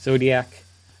zodiac.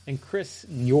 And Chris,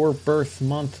 your birth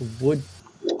month would...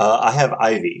 I have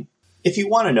Ivy. If you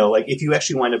want to know, like, if you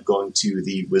actually wind up going to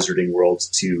the Wizarding World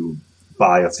to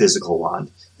buy a physical wand,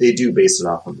 they do base it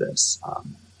off of this.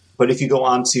 But if you go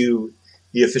on to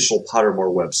the official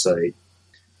Pottermore website,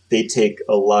 they take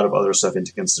a lot of other stuff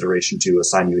into consideration to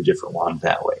assign you a different wand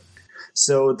that way.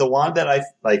 So the wand that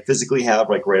I physically have,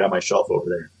 like, right on my shelf over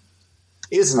there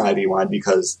is an Ivy wand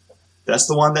because that's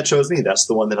the one that chose me. That's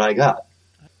the one that I got.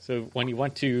 So when you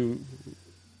went to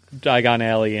Diagon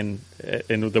Alley in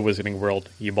the Wizarding World,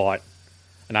 you bought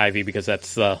an Ivy because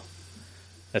that's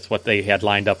what they had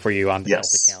lined up for you on the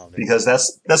Celtic calendar. Because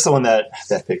that's the one that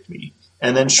picked me.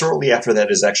 And then shortly after that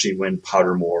is actually when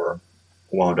Pottermore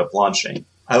wound up launching.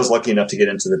 I was lucky enough to get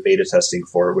into the beta testing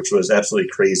for it, which was absolutely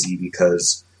crazy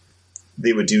because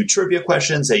they would do trivia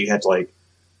questions that you had to, like,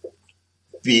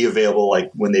 be available,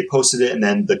 like, when they posted it, and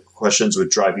then the questions would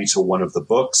drive you to one of the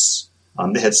books.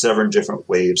 They had 7 different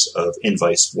waves of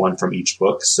invites, one from each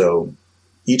book. So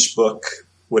each book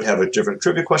would have a different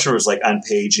trivia question. It was like on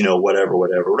page,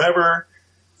 whatever.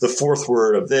 The 4th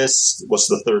word of this, what's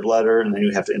the 3rd letter? And then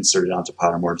you have to insert it onto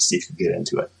Pottermore to see if you can get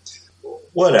into it.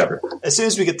 Whatever. As soon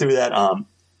as we get through that,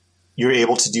 you're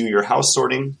able to do your house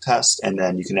sorting test, and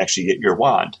then you can actually get your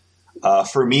wand.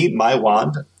 For me, my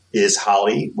wand is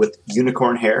holly with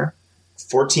unicorn hair,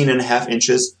 14.5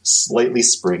 inches, slightly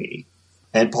springy.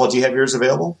 And Paul, do you have yours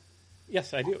available?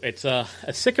 Yes, I do. It's a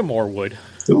sycamore wood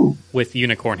with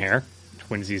unicorn hair.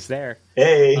 Twinsies there.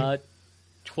 Hey.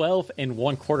 12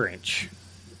 1/4 inch.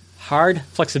 Hard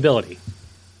flexibility.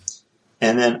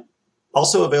 And then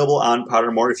also available on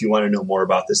Pottermore, if you want to know more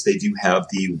about this, they do have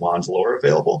the wand lore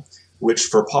available, which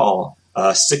for Paul,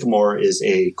 Sycamore is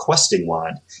a questing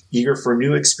wand, eager for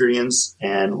new experience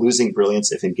and losing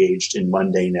brilliance if engaged in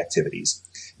mundane activities.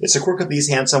 It's a quirk of these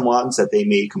handsome wands that they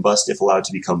may combust if allowed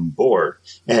to become bored,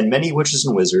 and many witches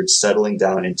and wizards settling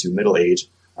down into middle age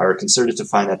are concerted to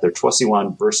find that their trusty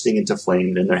wand bursting into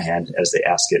flame in their hand as they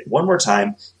ask it one more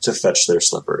time to fetch their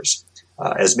slippers.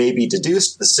 As may be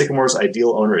deduced, the Sycamore's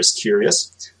ideal owner is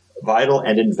curious, vital,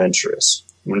 and adventurous.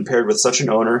 When paired with such an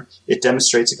owner, it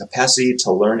demonstrates a capacity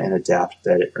to learn and adapt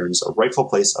that it earns a rightful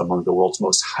place among the world's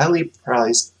most highly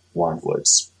prized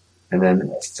wandwoods. And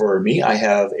then for me, I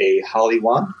have a holly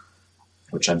wand,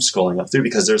 which I'm scrolling up through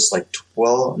because there's like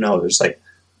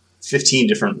 15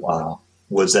 different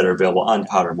woods that are available on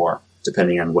Pottermore.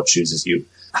 depending on what chooses you.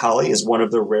 Holly is one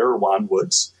of the rarer wand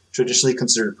woods, traditionally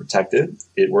considered protective.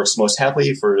 It works most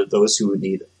happily for those who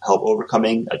need help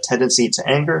overcoming a tendency to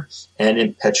anger and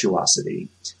impetuosity.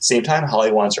 Same time,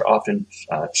 holly wands are often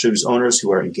choose owners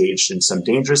who are engaged in some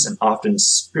dangerous and often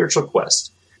spiritual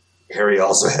quest. Harry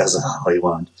also has a holly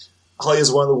wand. Holly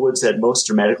is one of the woods that most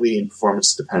dramatically in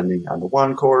performance depending on the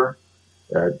wand core.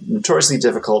 Notoriously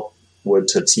difficult wood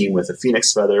to team with a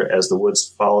phoenix feather, as the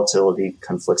wood's volatility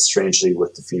conflicts strangely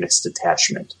with the phoenix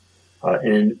detachment.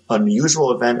 An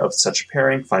unusual event of such a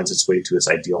pairing finds its way to its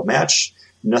ideal match.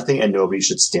 Nothing and nobody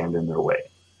should stand in their way.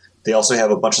 They also have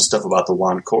a bunch of stuff about the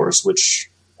wand cores, which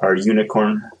are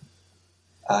unicorn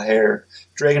hair,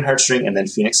 dragon heartstring, and then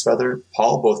phoenix feather.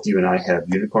 Paul, both you and I have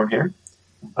unicorn hair,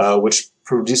 which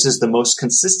produces the most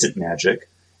consistent magic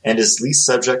and is least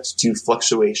subject to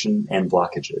fluctuation and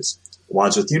blockages.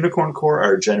 Wands with unicorn core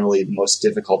are generally the most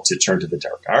difficult to turn to the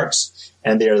dark arts,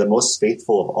 and they are the most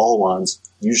faithful of all wands,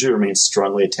 usually remain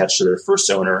strongly attached to their first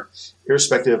owner,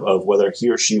 irrespective of whether he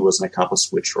or she was an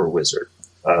accomplished witch or wizard.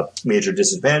 Major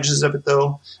disadvantages of it,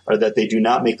 though, are that they do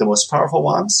not make the most powerful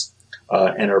wands,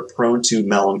 and are prone to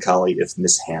melancholy if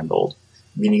mishandled,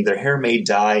 meaning their hair may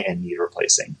die and need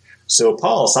replacing. So,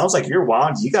 Paul, sounds like your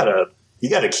wand, you gotta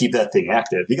keep that thing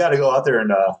active. You gotta go out there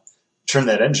and turn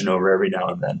that engine over every now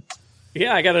and then.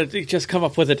 Yeah, I gotta just come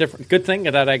up with a different. Good thing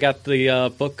that I got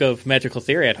the book of magical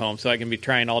theory at home, so I can be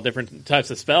trying all different types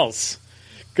of spells.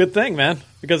 Good thing, man,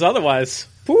 because otherwise,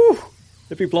 whew,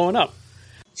 it'd be blowing up.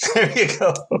 There you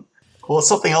go. Well,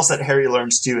 something else that Harry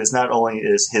learns too is not only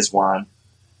is his wand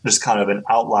just kind of an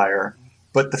outlier,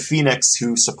 but the phoenix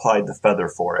who supplied the feather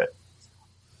for it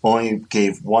only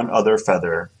gave one other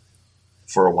feather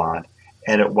for a wand,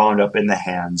 and it wound up in the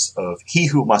hands of he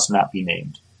who must not be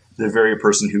named. The very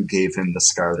person who gave him the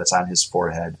scar that's on his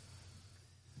forehead,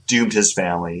 doomed his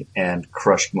family, and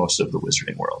crushed most of the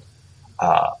wizarding world.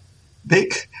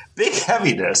 Big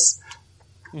heaviness.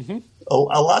 Mm-hmm. A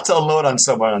lot to unload on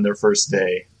someone on their first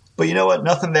day. But you know what?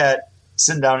 Nothing that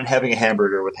sitting down and having a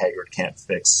hamburger with Hagrid can't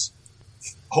fix.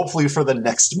 Hopefully for the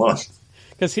next month.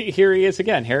 Because here he is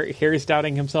again. Harry's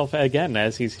doubting himself again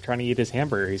as he's trying to eat his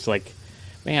hamburger. He's like,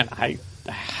 man,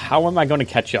 how am I going to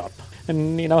catch up?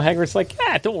 And, Hagrid's like,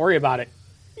 don't worry about it.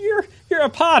 You're a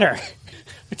Potter.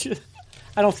 Which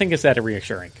I don't think is that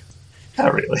reassuring.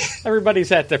 Not really.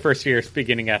 Everybody's at their first year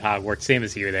beginning at Hogwarts, same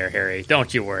as you there, Harry.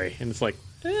 Don't you worry. And it's like,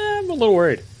 I'm a little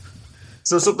worried.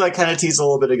 So something I kind of teased a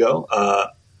little bit ago,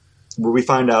 where we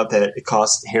find out that it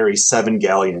cost Harry 7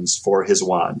 galleons for his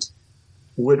wand.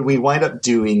 Would we wind up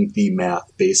doing the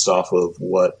math based off of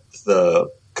what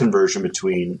the conversion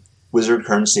between wizard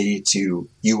currency to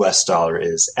US dollar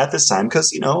is at this time?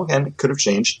 Because, again, it could have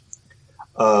changed.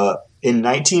 In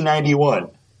 1991,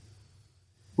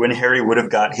 when Harry would have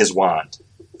got his wand,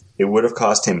 it would have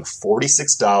cost him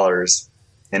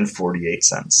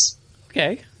 $46.48.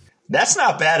 Okay. That's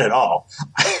not bad at all.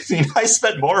 I mean, I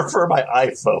spent more for my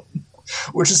iPhone,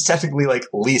 which is technically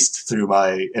leased through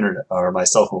my internet or my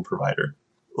cell phone provider.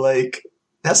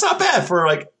 That's not bad for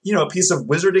a piece of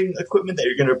wizarding equipment that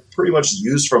you're going to pretty much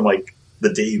use from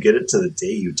the day you get it to the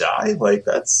day you die.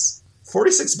 That's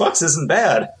 $46 isn't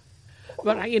bad.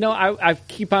 But I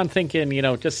keep on thinking,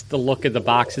 just the look of the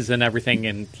boxes and everything,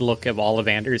 and the look of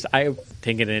Ollivanders. I'm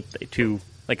taking it to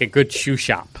a good shoe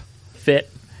shop fit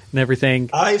and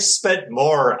everything. I've spent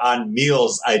more on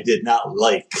meals I did not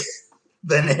like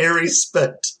than Harry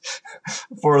spent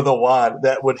for the wand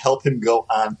that would help him go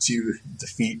on to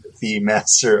defeat the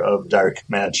Master of Dark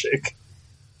Magic.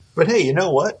 But hey, you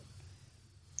know what?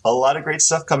 A lot of great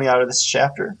stuff coming out of this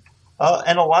chapter,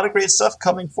 and a lot of great stuff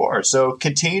coming forward. So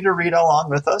continue to read along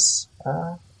with us,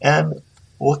 and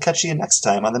we'll catch you next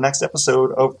time on the next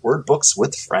episode of Word Books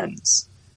with Friends.